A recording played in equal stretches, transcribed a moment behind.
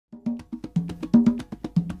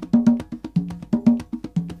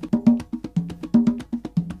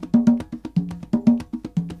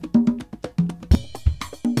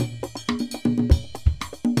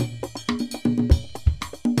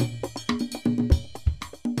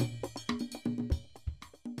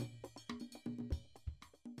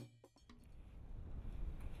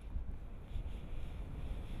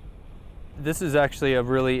This is actually a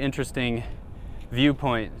really interesting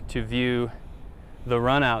viewpoint to view the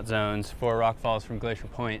runout zones for rock falls from Glacier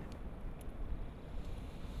Point.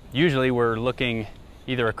 Usually we're looking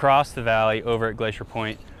either across the valley over at Glacier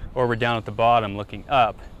Point, or we're down at the bottom looking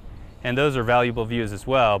up. And those are valuable views as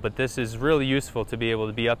well, but this is really useful to be able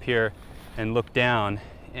to be up here and look down.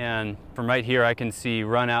 And from right here I can see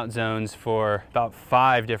runout zones for about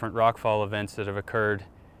 5 different rockfall events that have occurred,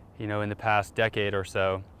 in the past decade or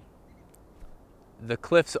so. The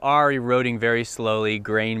cliffs are eroding very slowly,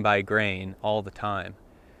 grain by grain, all the time.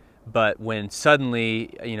 But when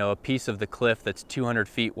suddenly, a piece of the cliff that's 200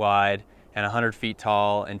 feet wide and 100 feet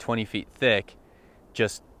tall and 20 feet thick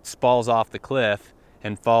just spalls off the cliff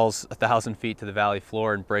and falls 1,000 feet to the valley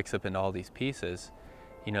floor and breaks up into all these pieces,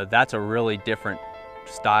 that's a really different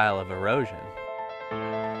style of erosion.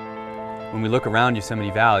 When we look around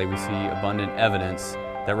Yosemite Valley, we see abundant evidence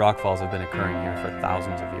that rockfalls have been occurring here for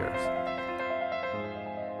thousands of years.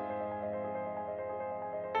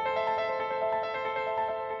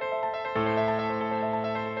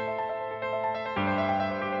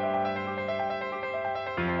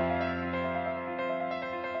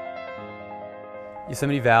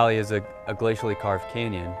 Yosemite Valley is a glacially carved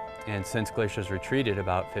canyon, and since glaciers retreated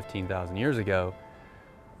about 15,000 years ago,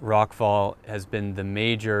 rockfall has been the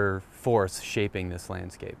major force shaping this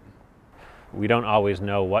landscape. We don't always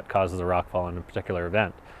know what causes a rockfall in a particular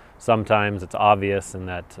event. Sometimes it's obvious in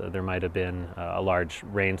that there might have been a large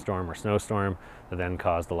rainstorm or snowstorm that then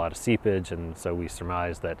caused a lot of seepage, and so we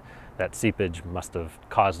surmise that that seepage must have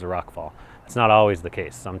caused a rockfall. It's not always the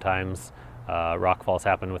case. Sometimes rockfalls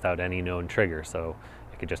happen without any known trigger, so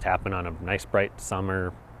it could just happen on a nice bright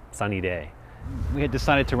summer sunny day. We had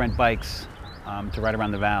decided to rent bikes to ride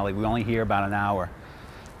around the valley. We only here about an hour,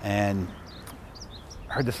 and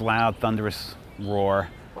heard this loud thunderous roar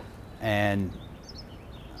and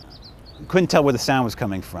couldn't tell where the sound was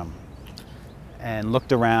coming from, and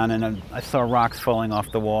looked around, and I saw rocks falling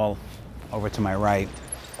off the wall over to my right.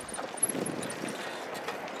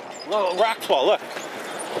 Whoa, rock fall, look.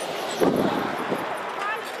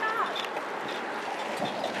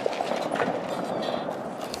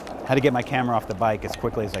 Had to get my camera off the bike as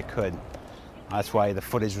quickly as I could. That's why the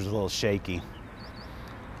footage was a little shaky.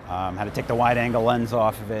 Had to take the wide angle lens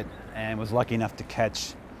off of it, and was lucky enough to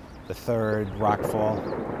catch the 3rd rockfall.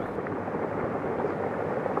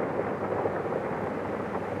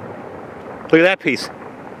 Look at that piece.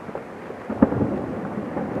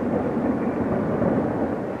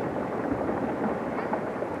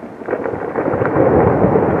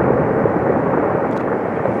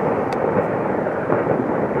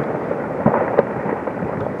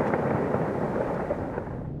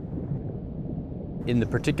 In the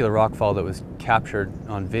particular rockfall that was captured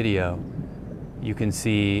on video, you can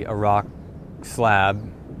see a rock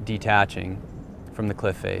slab detaching from the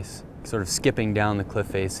cliff face, sort of skipping down the cliff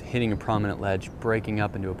face, hitting a prominent ledge, breaking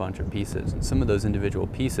up into a bunch of pieces. And some of those individual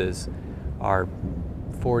pieces are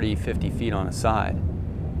 40, 50 feet on a side.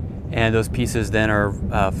 And those pieces then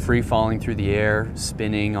are free falling through the air,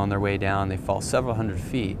 spinning on their way down. They fall several hundred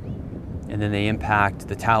feet, and then they impact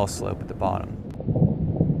the talus slope at the bottom.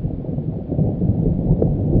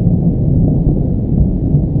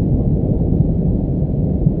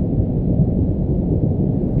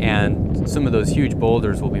 And some of those huge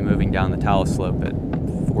boulders will be moving down the talus slope at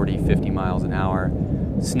 40, 50 miles an hour,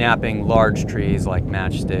 snapping large trees like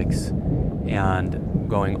matchsticks and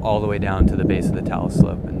going all the way down to the base of the talus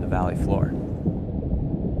slope and the valley floor.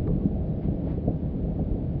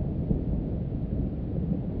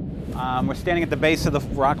 We're standing at the base of the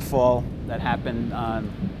rockfall that happened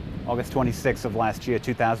on August 26th of last year,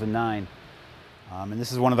 2009. And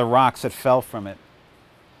this is one of the rocks that fell from it.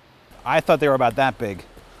 I thought they were about that big,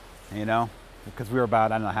 because we were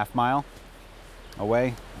about, half mile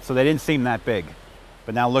away. So they didn't seem that big.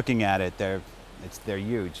 But now looking at it, they're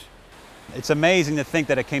huge. It's amazing to think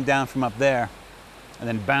that it came down from up there and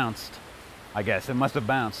then bounced, I guess. It must have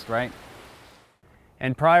bounced, right?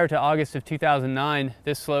 And prior to August of 2009,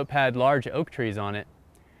 this slope had large oak trees on it.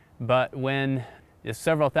 But when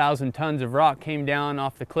several thousand tons of rock came down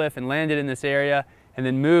off the cliff and landed in this area and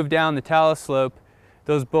then moved down the talus slope,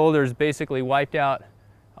 those boulders basically wiped out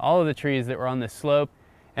all of the trees that were on this slope.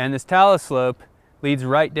 And this talus slope leads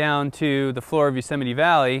right down to the floor of Yosemite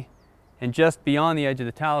Valley, and just beyond the edge of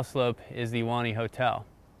the talus slope is the Ahwahnee Hotel.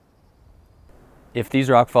 If these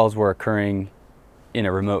rockfalls were occurring in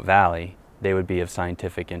a remote valley, they would be of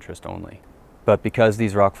scientific interest only. But because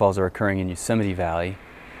these rockfalls are occurring in Yosemite Valley,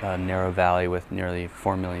 a narrow valley with nearly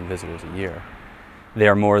 4 million visitors a year, they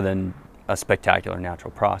are more than a spectacular natural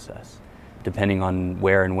process. depending on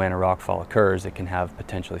where and when a rockfall occurs, it can have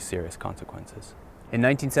potentially serious consequences. In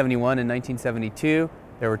 1971 and 1972,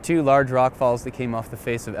 there were two large rockfalls that came off the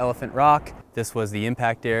face of Elephant Rock. This was the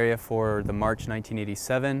impact area for the March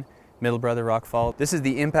 1987 Middle Brother Rockfall. This is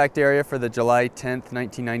the impact area for the July 10th,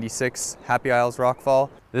 1996 Happy Isles Rockfall.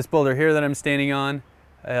 This boulder here that I'm standing on,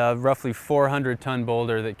 a roughly 400-ton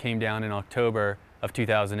boulder that came down in October of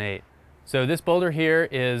 2008. So this boulder here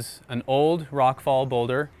is an old rockfall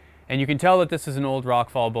boulder, and you can tell that this is an old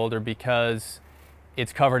rockfall boulder because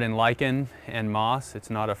it's covered in lichen and moss. It's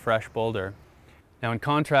not a fresh boulder. Now in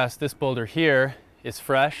contrast, this boulder here is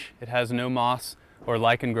fresh. It has no moss or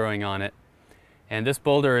lichen growing on it. And this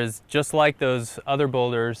boulder is just like those other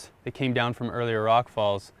boulders that came down from earlier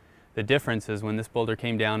rockfalls. The difference is when this boulder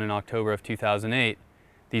came down in October of 2008,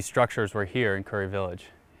 these structures were here in Curry Village,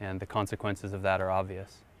 and the consequences of that are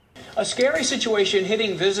obvious. A scary situation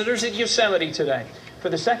hitting visitors at Yosemite today. For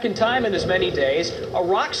the second time in as many days, a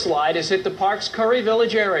rock slide has hit the park's Curry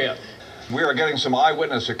Village area. We are getting some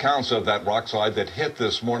eyewitness accounts of that rock slide that hit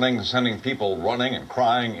this morning, sending people running and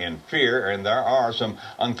crying in fear, and there are some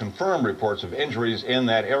unconfirmed reports of injuries in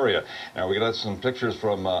that area. Now, we got some pictures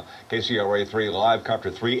from KCRA 3 Live. Copter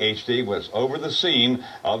 3 HD was over the scene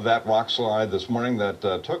of that rock slide this morning that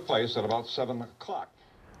took place at about 7 o'clock.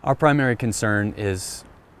 Our primary concern is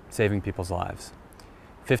saving people's lives.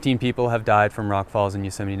 15 people have died from rockfalls in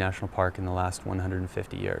Yosemite National Park in the last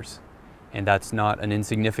 150 years. And that's not an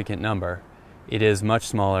insignificant number. It is much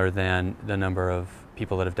smaller than the number of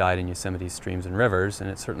people that have died in Yosemite's streams and rivers, and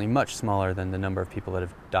it's certainly much smaller than the number of people that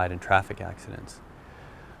have died in traffic accidents.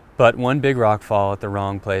 But one big rockfall at the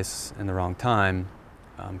wrong place and the wrong time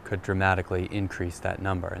could dramatically increase that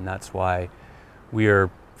number, and that's why we are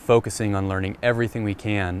focusing on learning everything we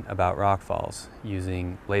can about rockfalls,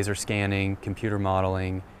 using laser scanning, computer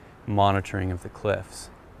modeling, monitoring of the cliffs.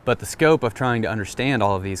 But the scope of trying to understand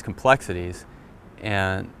all of these complexities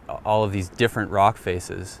and all of these different rock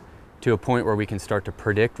faces to a point where we can start to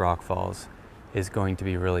predict rockfalls is going to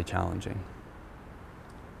be really challenging.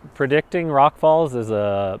 Predicting rockfalls is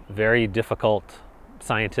a very difficult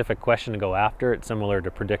scientific question to go after. It's similar to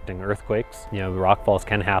predicting earthquakes. You know, rockfalls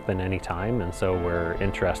can happen anytime, and so we're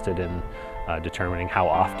interested in determining how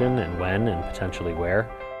often and when and potentially where.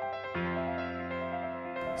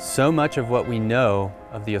 So much of what we know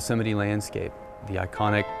of the Yosemite landscape, the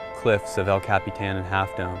iconic cliffs of El Capitan and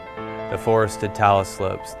Half Dome, the forested talus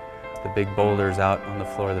slopes, the big boulders out on the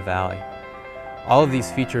floor of the valley, all of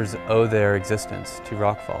these features owe their existence to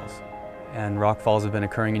rockfalls. And rockfalls have been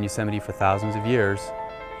occurring in Yosemite for thousands of years,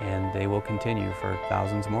 and they will continue for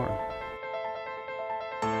thousands more.